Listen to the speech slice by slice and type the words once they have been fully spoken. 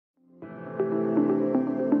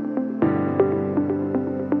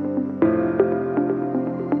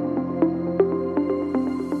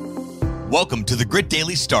Welcome to the Grit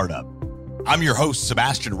Daily Startup. I'm your host,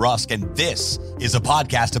 Sebastian Rusk, and this is a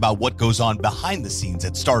podcast about what goes on behind the scenes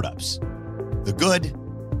at startups. The good,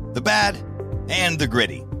 the bad, and the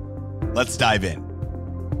gritty. Let's dive in.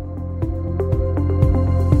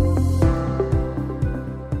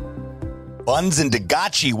 Buns and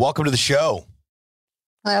DeGatchi, welcome to the show.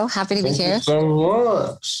 Hello, happy to be here. Thank you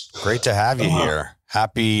so much. Great to have you here.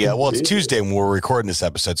 Happy, it's Tuesday when we're recording this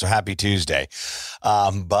episode, so happy Tuesday.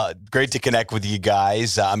 But great to connect with you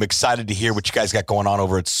guys. I'm excited to hear what you guys got going on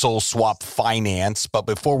over at Soulswap Finance. But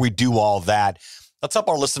before we do all that, let's help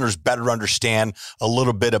our listeners better understand a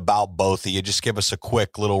little bit about both of you. Just give us a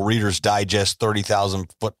quick little Reader's Digest,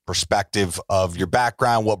 30,000-foot perspective of your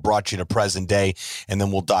background, what brought you to present day, and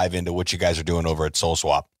then we'll dive into what you guys are doing over at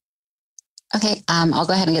Soulswap. Okay, I'll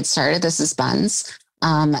go ahead and get started. This is Buns.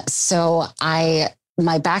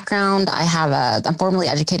 My background, I'm formally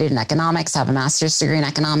educated in economics. I have a master's degree in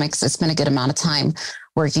economics. I spent a good amount of time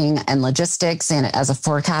working in logistics and as a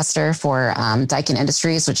forecaster for Daikin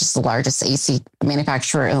Industries, which is the largest AC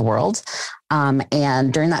manufacturer in the world.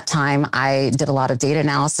 And during that time, I did a lot of data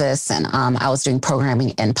analysis, and I was doing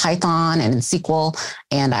programming in Python and in SQL.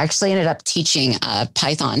 And I actually ended up teaching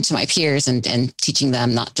Python to my peers and teaching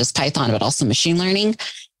them not just Python, but also machine learning.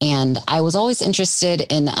 And I was always interested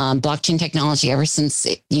in blockchain technology ever since,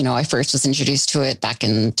 I first was introduced to it back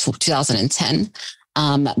in 2010.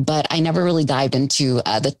 But I never really dived into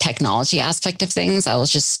the technology aspect of things. I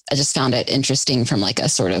just found it interesting from like a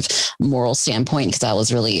sort of moral standpoint, because I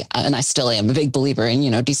was really, and I still am, a big believer in,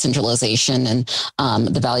 decentralization and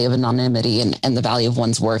the value of anonymity and the value of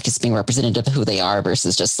one's work as being representative of who they are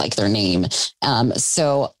versus just like their name.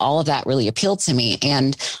 So all of that really appealed to me.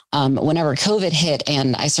 And whenever COVID hit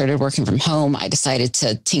and I started working from home, I decided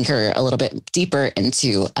to tinker a little bit deeper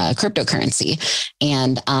into cryptocurrency.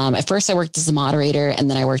 And at first I worked as a moderator,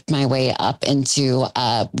 and then I worked my way up into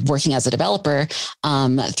working as a developer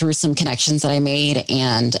through some connections that I made.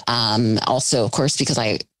 And also, of course, because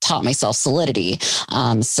I taught myself Solidity.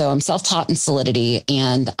 So I'm self-taught in Solidity,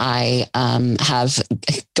 and I have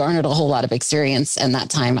garnered a whole lot of experience. And that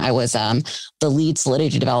time I was the lead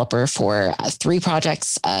Solidity developer for 3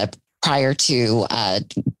 projects prior to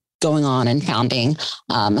going on and founding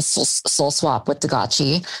Soulswap with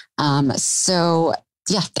DeGatchi.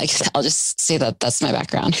 Yeah, I'll just say that that's my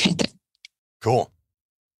background right there. Cool.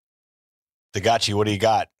 DeGatchi, what do you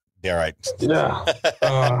got? Yeah, right.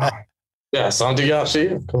 Yeah. So I'm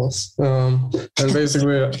DeGatchi, of course. And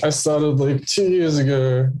basically, I started like 2 years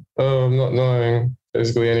ago, not knowing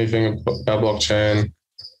basically anything about blockchain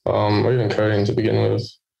or even coding to begin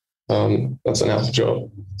with. That's an alpha job.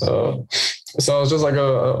 So I was just like an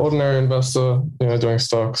ordinary investor, doing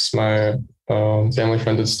stocks. My family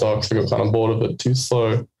friend did stocks. I got kind of bored of it, too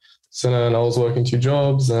slow. So then I was working 2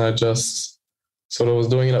 jobs, and I just sort of was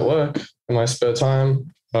doing it at work in my spare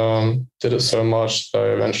time. Did it so much that I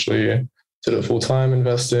eventually did it full-time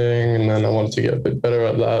investing, and then I wanted to get a bit better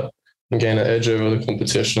at that and gain an edge over the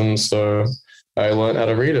competition. So I learned how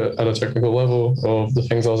to read it at a technical level of the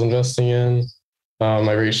things I was investing in.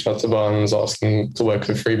 I reached out to Buns, asking to work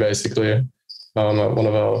for free, basically, at one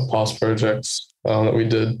of our past projects that we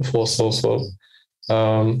did before Soulswap.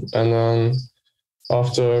 And then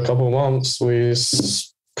after a couple of months, we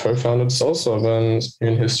co-founded Soulswap, and it's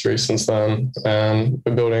been history since then. And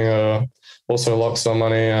we're building also Loxar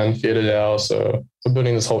money and Fiat DAO. So we're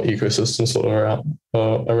building this whole ecosystem sort of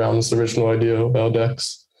around this original idea of our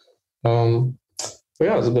DEX. But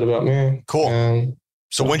yeah, it's a bit about me. Cool.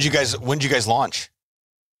 So when did you guys launch?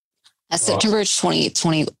 September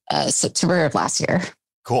 2020, September of last year.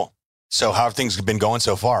 Cool. So how have things been going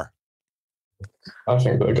so far? I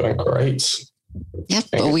think they're going great. Yep,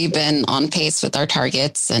 but we've been on pace with our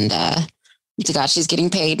targets, and DeGatchi's getting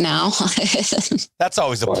paid now. That's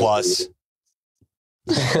always a plus.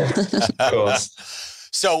 Of course.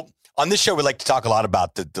 So on this show, we like to talk a lot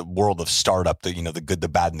about the world of startup, the good, the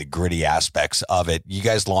bad, and the gritty aspects of it. You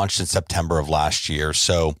guys launched in September of last year.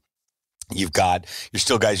 So you guys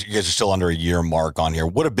are still under a year mark on here.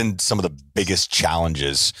 What have been some of the biggest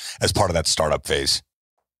challenges as part of that startup phase?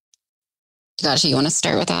 DeGatchi, you want to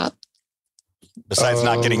start with that? Besides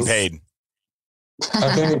not getting paid.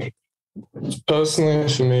 I think personally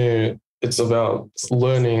for me, it's about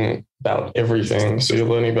learning about everything. So you're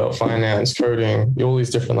learning about finance, coding, all these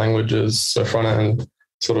different languages, so front end,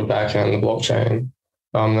 sort of back end, blockchain,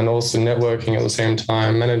 and also networking at the same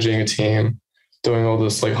time, managing a team, doing all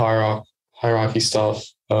this like hierarchy stuff,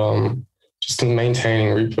 just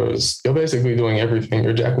maintaining repos. You're basically doing everything.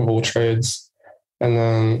 You're a jack of all trades. And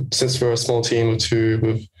then since we're a small team of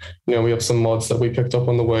 2, we have some mods that we picked up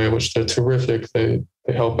on the way, which they're terrific. They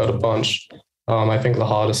they help out a bunch. I think the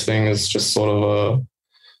hardest thing is just sort of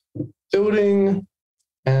building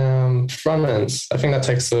front ends. I think that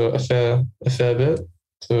takes a fair bit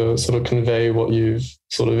to sort of convey what you've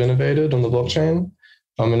sort of innovated on the blockchain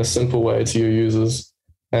in a simple way to your users.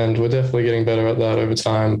 And we're definitely getting better at that over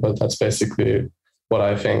time, but that's basically what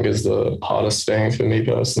I think is the hardest thing for me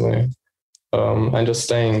personally. And just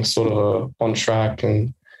staying sort of on track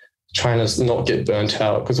and trying to not get burnt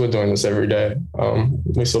out, because we're doing this every day.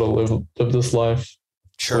 We sort of live this life.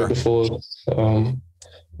 Sure. Before,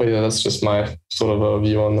 but yeah, that's just my sort of a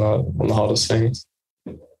view on that, on the hardest things.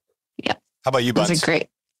 Yeah. How about you, Buns? Those are great.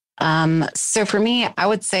 So for me, I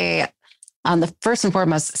would say the first and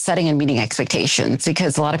foremost, setting and meeting expectations,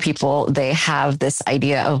 because a lot of people, they have this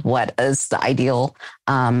idea of what is the ideal,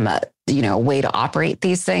 way to operate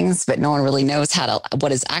these things, but no one really knows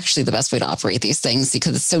what is actually the best way to operate these things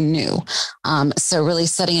because it's so new. So really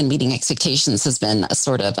setting and meeting expectations has been a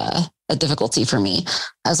sort of a difficulty for me,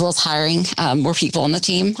 as well as hiring more people on the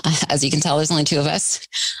team. As you can tell, there's only 2 of us.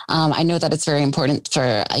 I know that it's very important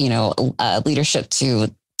for, leadership to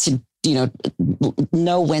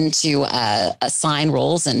know when to assign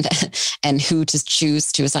roles and who to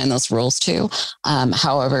choose to assign those roles to.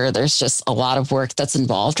 However, there's just a lot of work that's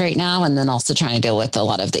involved right now. And then also trying to deal with a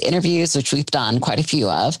lot of the interviews, which we've done quite a few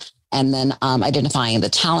of. And then identifying the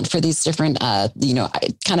talent for these different, kind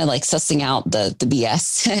of like sussing out the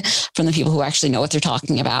BS from the people who actually know what they're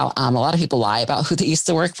talking about. A lot of people lie about who they used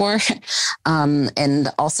to work for. And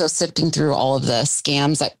also sifting through all of the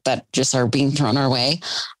scams that just are being thrown our way.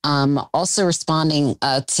 Also responding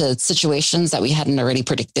to situations that we hadn't already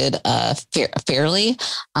predicted fairly,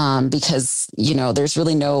 because, there's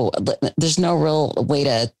no real way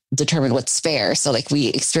to determine what's fair. So like we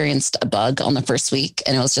experienced a bug on the first week,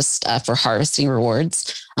 and it was just for harvesting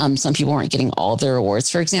rewards. Some people weren't getting all of their rewards,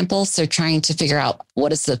 for example. So trying to figure out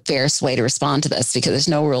what is the fairest way to respond to this, because there's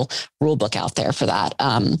no real rule book out there for that.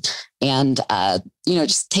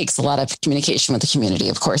 Just takes a lot of communication with the community,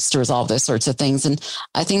 of course, to resolve those sorts of things. And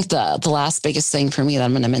I think the last biggest thing for me that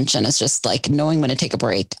I'm going to mention is just like knowing when to take a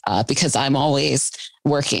break, because I'm always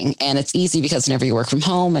working, and it's easy because whenever you work from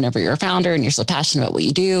home, whenever you're a founder and you're so passionate about what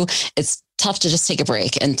you do, it's tough to just take a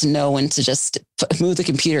break and to know when to just move the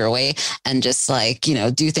computer away and just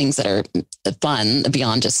do things that are fun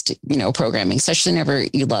beyond just, programming, especially whenever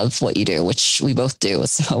you love what you do, which we both do.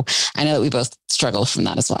 So I know that we both struggle from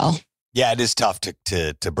that as well. Yeah, it is tough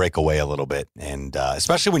to break away a little bit. And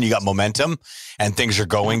especially when you got momentum and things are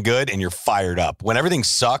going good and you're fired up. When everything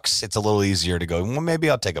sucks, it's a little easier to go, well, maybe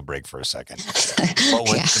I'll take a break for a second.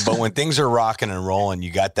 But when things are rocking and rolling,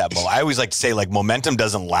 you got that. I always like to say, like, momentum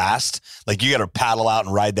doesn't last. Like, you got to paddle out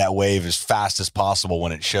and ride that wave as fast as possible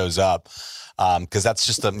when it shows up. Because that's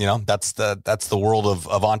just that's the world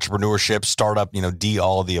of entrepreneurship, startup,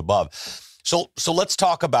 all of the above. So let's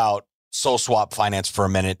talk about Soulswap Finance for a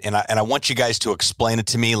minute. And I want you guys to explain it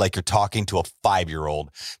to me like you're talking to a 5-year-old,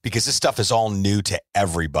 because this stuff is all new to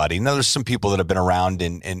everybody. Now, there's some people that have been around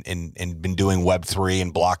and been doing Web3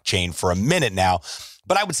 and blockchain for a minute now,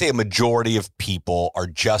 but I would say a majority of people are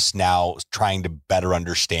just now trying to better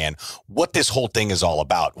understand what this whole thing is all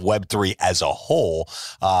about, Web3 as a whole,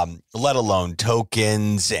 let alone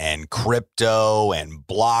tokens and crypto and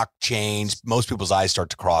blockchains. Most people's eyes start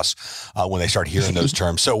to cross when they start hearing those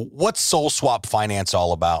terms. So what's Soulswap Finance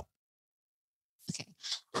all about? Okay.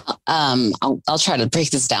 I'll try to break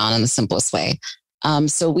this down in the simplest way.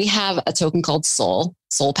 So we have a token called Soul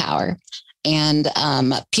Power. And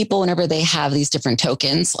people, whenever they have these different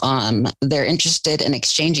tokens, they're interested in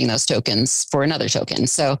exchanging those tokens for another token.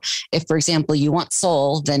 So if, for example, you want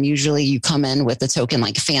Soul, then usually you come in with a token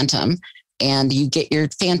like Phantom, and you get your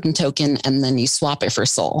Phantom token and then you swap it for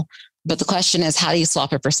Soul. But the question is, how do you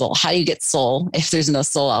swap it for Soul? How do you get Soul if there's no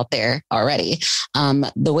Soul out there already?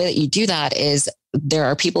 The way that you do that is there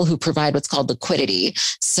are people who provide what's called liquidity.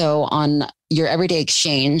 So on your everyday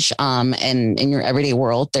exchange and in your everyday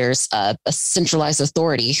world, there's a centralized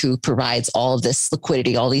authority who provides all of this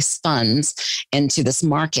liquidity, all these funds into this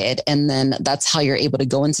market. And then that's how you're able to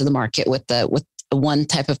go into the market with one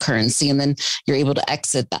type of currency, and then you're able to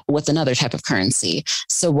exit that with another type of currency.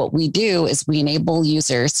 So what we do is we enable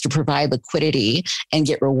users to provide liquidity and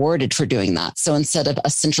get rewarded for doing that. So instead of a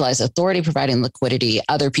centralized authority providing liquidity,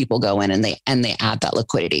 other people go in and they add that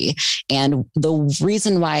liquidity. And the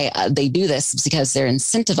reason why they do this is because they're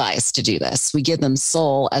incentivized to do this. We give them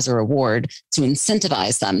Soul as a reward to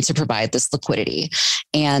incentivize them to provide this liquidity.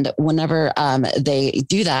 And whenever they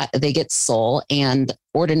do that, they get Soul, and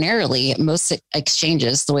ordinarily, most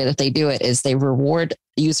exchanges, the way that they do it is they reward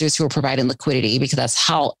users who are providing liquidity, because that's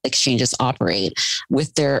how exchanges operate,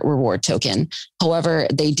 with their reward token. However,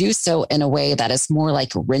 they do so in a way that is more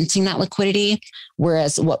like renting that liquidity.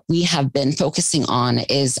 Whereas what we have been focusing on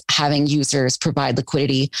is having users provide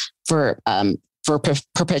liquidity for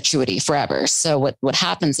perpetuity, forever. So what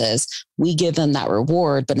happens is we give them that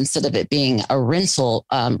reward, but instead of it being a rental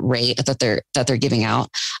rate that they're giving out,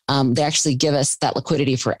 they actually give us that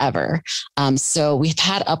liquidity forever. So we've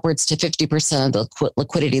had upwards to 50% of the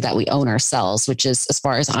liquidity that we own ourselves, which is, as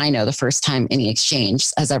far as I know, the first time any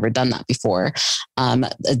exchange has ever done that before,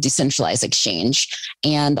 a decentralized exchange.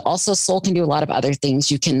 And also Sol can do a lot of other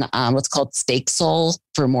things. You can what's called stake Sol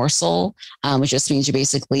for more Sol, which just means you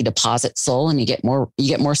basically deposit Sol and you get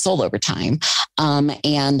more Sol over time.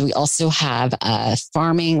 And we also have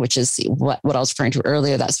farming, which is what I was referring to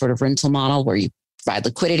earlier, that sort of rental model where you provide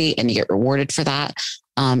liquidity and you get rewarded for that.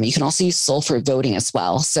 You can also use Sol for voting as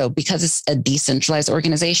well. So because it's a decentralized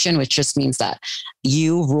organization, which just means that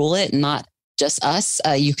you rule it, not just us,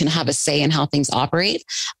 you can have a say in how things operate.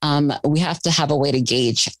 We have to have a way to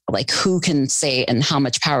gauge like who can say and how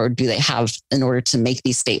much power do they have in order to make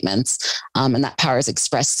these statements. And that power is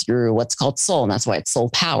expressed through what's called Sol. And that's why it's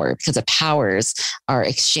Sol power, because it powers our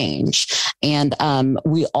exchange. And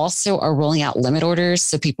we also are rolling out limit orders.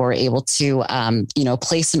 So people are able to,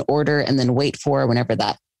 place an order and then wait for whenever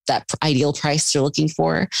that ideal price you're looking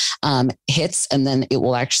for hits, and then it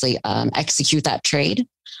will actually execute that trade.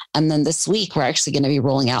 And then this week, we're actually going to be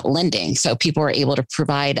rolling out lending. So people are able to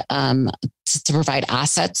provide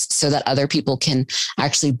assets so that other people can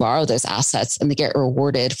actually borrow those assets and they get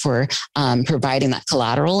rewarded for providing that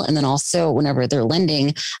collateral. And then also whenever they're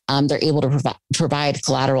lending, they're able to provide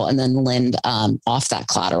collateral and then lend off that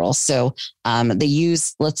collateral. So they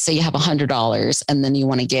use, let's say you have $100 and then you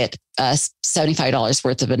want to get $75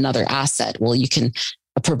 worth of another asset. Well, you can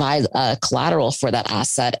provide collateral for that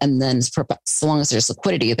asset. And then so long as there's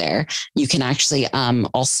liquidity there, you can actually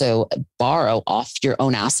also borrow off your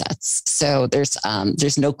own assets. So there's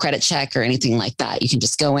no credit check or anything like that. You can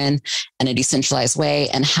just go in a decentralized way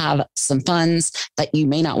and have some funds that you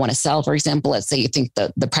may not want to sell. For example, let's say you think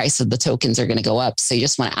the price of the tokens are going to go up. So you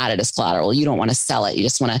just want to add it as collateral. You don't want to sell it. You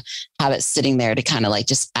just want to have it sitting there to kind of like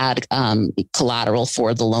just add collateral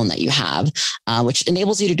for the loan that you have, which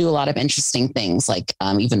enables you to do a lot of interesting things like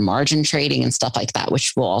even margin trading and stuff like that,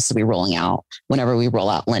 which we'll also be rolling out whenever we roll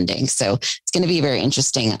out lending. So it's going to be a very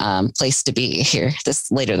interesting place to be here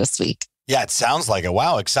later this week. Yeah, it sounds like it.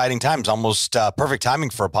 Wow, exciting times. Almost perfect timing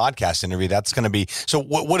for a podcast interview. That's going to be. So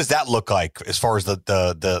what does that look like as far as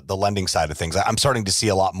the lending side of things? I'm starting to see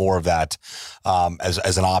a lot more of that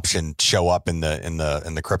as an option show up in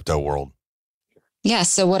the crypto world. Yeah.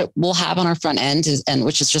 So what we'll have on our front end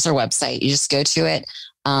which is just our website. You just go to it.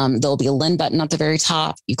 There'll be a lend button at the very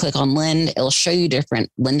top. You click on lend, it'll show you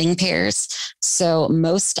different lending pairs. So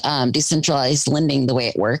most decentralized lending, the way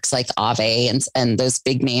it works, like Aave and those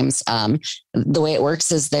big names, the way it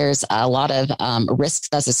works is there's a lot of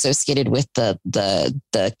risk that's associated with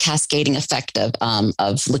the cascading effect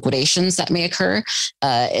of liquidations that may occur.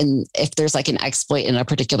 And if there's like an exploit in a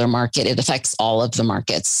particular market, it affects all of the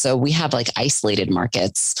markets. So we have like isolated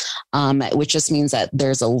markets, which just means that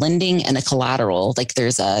there's a lending and a collateral. Like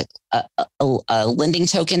there's a lending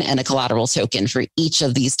token and a collateral token for each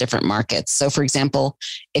of these different markets. So for example,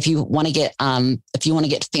 if you want to get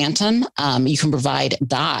Phantom, you can provide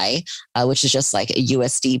DAI, which is just like a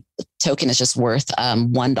USD token is just worth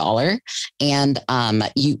 $1. And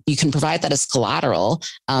you can provide that as collateral.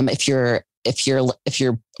 If you're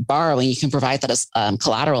borrowing, you can provide that as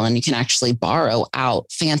collateral, and you can actually borrow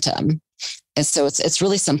out Phantom. And so it's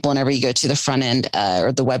really simple. Whenever you go to the front end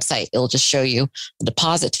or the website, it'll just show you the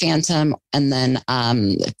deposit Phantom. And then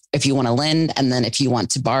if you want to lend, and then if you want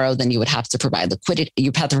to borrow, then you would have to provide liquidity.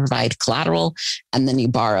 You have to provide collateral, and then you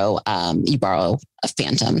borrow a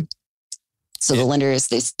Phantom. So the lenders,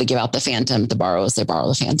 they give out the Phantom. The borrowers, they borrow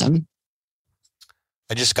the Phantom.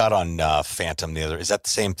 I just got on Phantom the other. Is that the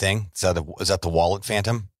same thing? Is that the wallet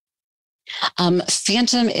Phantom?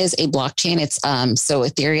 Phantom is a blockchain. It's so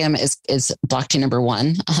Ethereum is blockchain number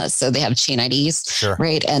 1. So they have chain IDs, sure,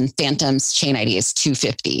 right? And Phantom's chain ID is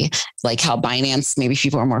 250. Like how Binance, maybe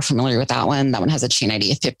people are more familiar with that one. That one has a chain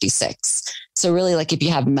ID of 56. So really, like if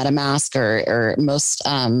you have MetaMask or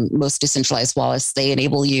most decentralized wallets, they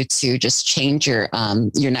enable you to just change your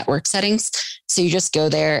network settings. So you just go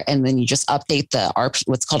there and then you just update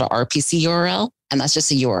what's called an RPC URL. And that's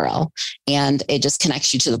just a URL, and it just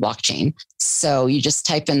connects you to the blockchain. So you just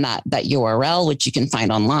type in that URL, which you can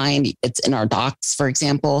find online. It's in our docs, for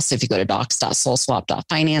example. So if you go to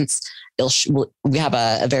docs.soulswap.finance, we have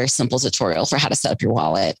a very simple tutorial for how to set up your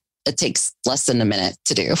wallet. It takes less than a minute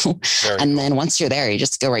to do. And then once you're there, you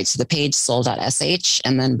just go right to the page, soul.sh,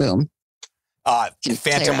 and then boom.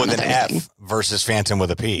 Phantom with an F versus Phantom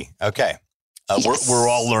with a P. Okay. Yes. We're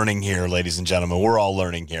all learning here, ladies and gentlemen. We're all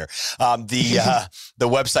learning here. The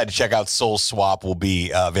website to check out Soulswap will be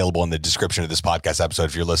available in the description of this podcast episode.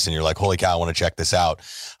 If you're listening, you're like, holy cow, I want to check this out.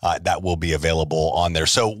 That will be available on there.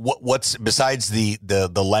 So what's besides the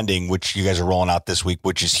lending, which you guys are rolling out this week,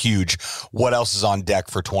 which is huge, what else is on deck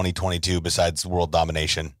for 2022 besides world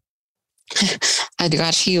domination?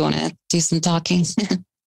 DeGatchi, you want to do some talking?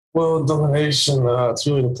 World domination, it's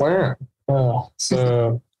really the plan.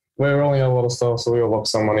 So we're rolling out a lot of stuff, so we'll lock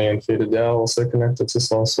some money in Theta DAO, also connected to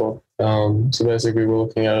Soulswap. So basically, we're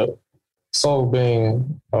looking at Soul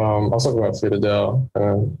being, I'll talk about Theta DAO,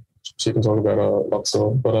 and she can talk about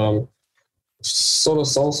Luxor, but sort of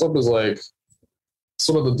Soulswap is like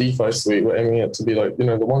sort of the DeFi suite. We're aiming it to be like, the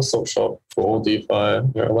one-stop shop for all DeFi,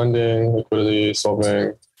 lending, liquidity,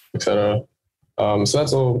 solving, etc. So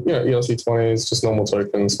that's all, ERC20s, just normal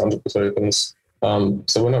tokens, fungible tokens.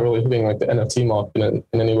 So we're not really hitting like the NFT market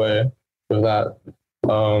in any way with that,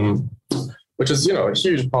 which is, a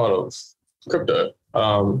huge part of crypto.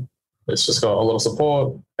 It's just got a lot of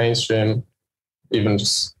support, mainstream, even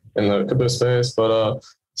just in the crypto space. But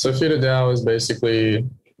so Theta DAO is basically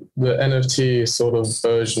the NFT sort of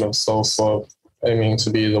version of Soulswap, aiming to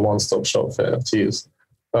be the one-stop shop for NFTs.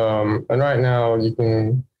 And right now you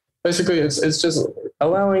can basically, it's just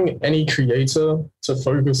allowing any creator to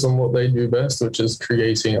focus on what they do best, which is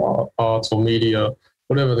creating art or media,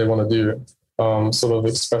 whatever they want to do, sort of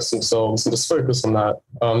express themselves and just focus on that.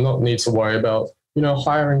 Not need to worry about,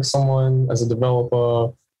 hiring someone as a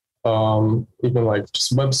developer, even like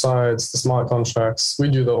just websites, the smart contracts. We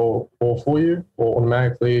do that all for you, or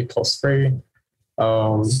automatically, cost-free.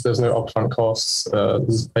 There's no upfront costs.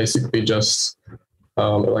 It's basically just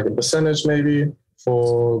like a percentage maybe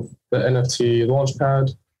for the NFT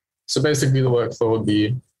launchpad. So basically the workflow would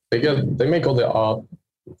be they make all their art,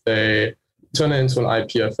 they turn it into an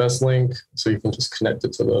IPFS link, so you can just connect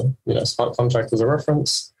it to the smart contract as a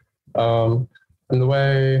reference. And the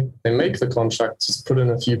way they make the contract is put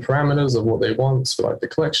in a few parameters of what they want, so like the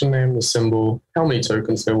collection name, the symbol, how many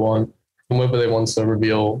tokens they want, and whether they want to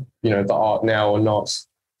reveal the art now or not.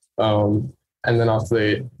 And then after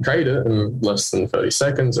they trade it in less than 30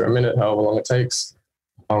 seconds or a minute, however long it takes,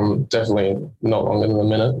 definitely not longer than a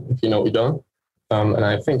minute if you know what you're doing. And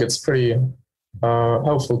I think it's pretty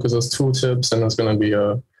helpful because there's tooltips and there's going to be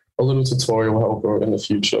a little tutorial helper in the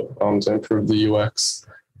future to improve the UX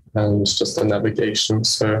and just the navigation.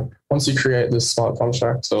 So once you create this smart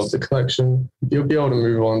contract of the collection, you'll be able to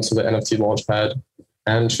move on to the NFT launchpad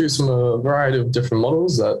and choose from a variety of different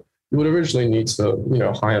models that you would originally need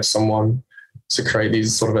to hire someone to create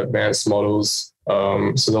these sort of advanced models.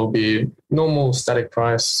 So there'll be normal static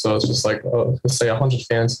price. So it's just like, let's say 100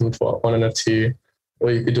 Phantom for one NFT,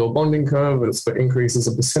 or you could do a bonding curve, it's for increases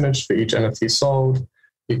a percentage for each NFT sold.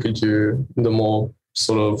 You could do the more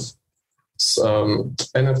sort of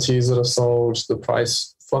NFTs that are sold, the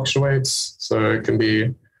price fluctuates. So it can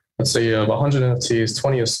be, let's say you have 100 NFTs,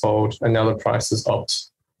 20 are sold, and now the price is up to,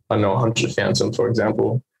 100 Phantom, for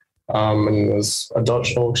example. And there's a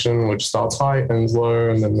Dutch auction, which starts high, ends low,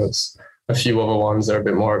 and then there's a few other ones that are a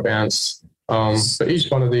bit more advanced. But each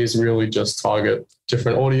one of these really just target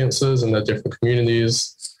different audiences and their different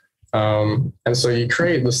communities. And so you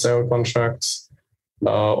create the sale contracts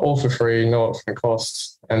all for free, no upfront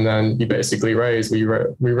costs. And then you basically raise, we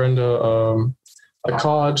render a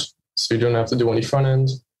card, so you don't have to do any front end.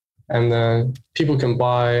 And then people can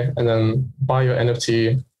buy your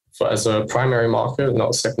NFT as a primary market,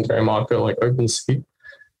 not a secondary market like OpenSea.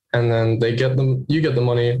 And then you get the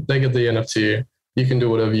money, they get the NFT. You can do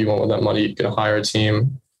whatever you want with that money. You can hire a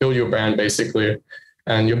team, build your brand basically.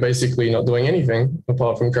 And you're basically not doing anything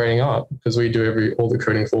apart from creating art, because we do all the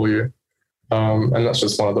coding for you. And that's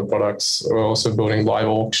just one of the products. We're also building live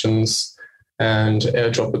auctions and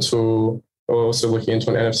airdrop a tool. We're also looking into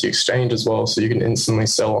an NFT exchange as well, so you can instantly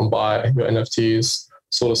sell and buy your NFTs.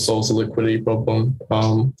 Sort of solves the liquidity problem.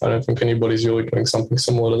 I don't think anybody's really doing something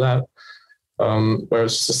similar to that. Where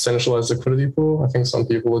it's just a centralized liquidity pool. I think some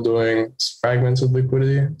people are doing fragmented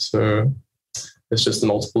liquidity. So it's just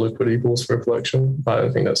multiple liquidity pools for a collection. But I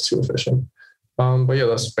don't think that's too efficient. But yeah,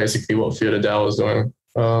 that's basically what Theta DAO is doing.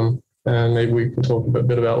 And maybe we can talk a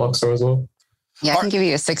bit about Luxor as well. Yeah, I can give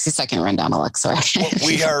you a 60-second rundown, Alexa.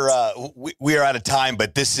 We are out of time,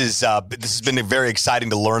 but this has been very exciting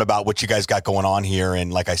to learn about what you guys got going on here.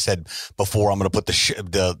 And like I said before, I'm going to put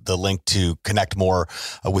the link to connect more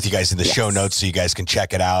with you guys in the show notes so you guys can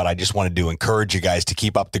check it out. I just wanted to encourage you guys to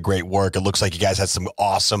keep up the great work. It looks like you guys had some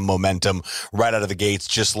awesome momentum right out of the gates,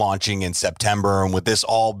 just launching in September. And with this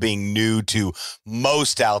all being new to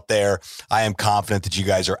most out there, I am confident that you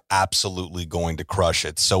guys are absolutely going to crush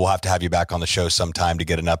it. So we'll have to have you back on the show sometime to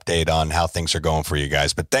get an update on how things are going for you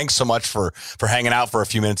guys. But thanks so much for hanging out for a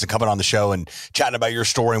few minutes and coming on the show and chatting about your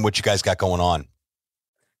story and what you guys got going on.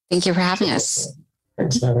 Thank you for having us.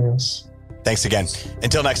 Thanks for having us. Thanks again.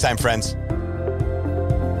 Until next time, friends.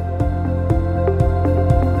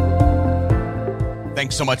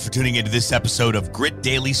 Thanks so much for tuning into this episode of Grit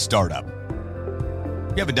Daily Startup.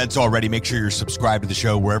 If you haven't done so already, make sure you're subscribed to the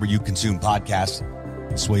show wherever you consume podcasts.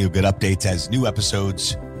 This way you'll get updates as new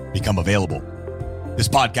episodes become available. This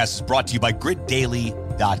podcast is brought to you by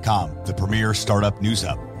gritdaily.com, the premier startup news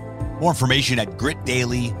hub. More information at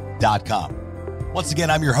gritdaily.com. Once again,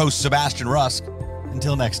 I'm your host, Sebastian Rusk.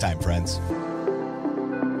 Until next time, friends.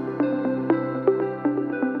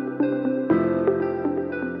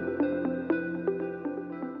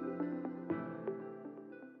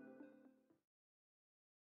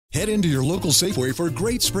 Head into your local Safeway for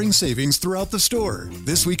great spring savings throughout the store.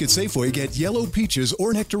 This week at Safeway, get yellow peaches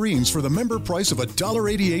or nectarines for the member price of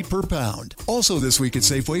 $1.88 per pound. Also this week at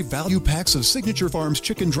Safeway, value packs of Signature Farms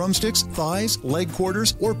chicken drumsticks, thighs, leg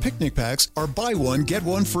quarters, or picnic packs are buy one, get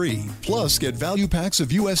one free. Plus, get value packs of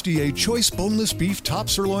USDA choice boneless beef top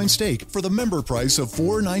sirloin steak for the member price of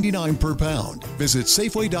 $4.99 per pound. Visit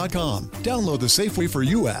Safeway.com, download the Safeway for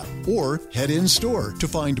You app, or head in store to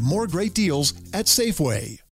find more great deals at Safeway.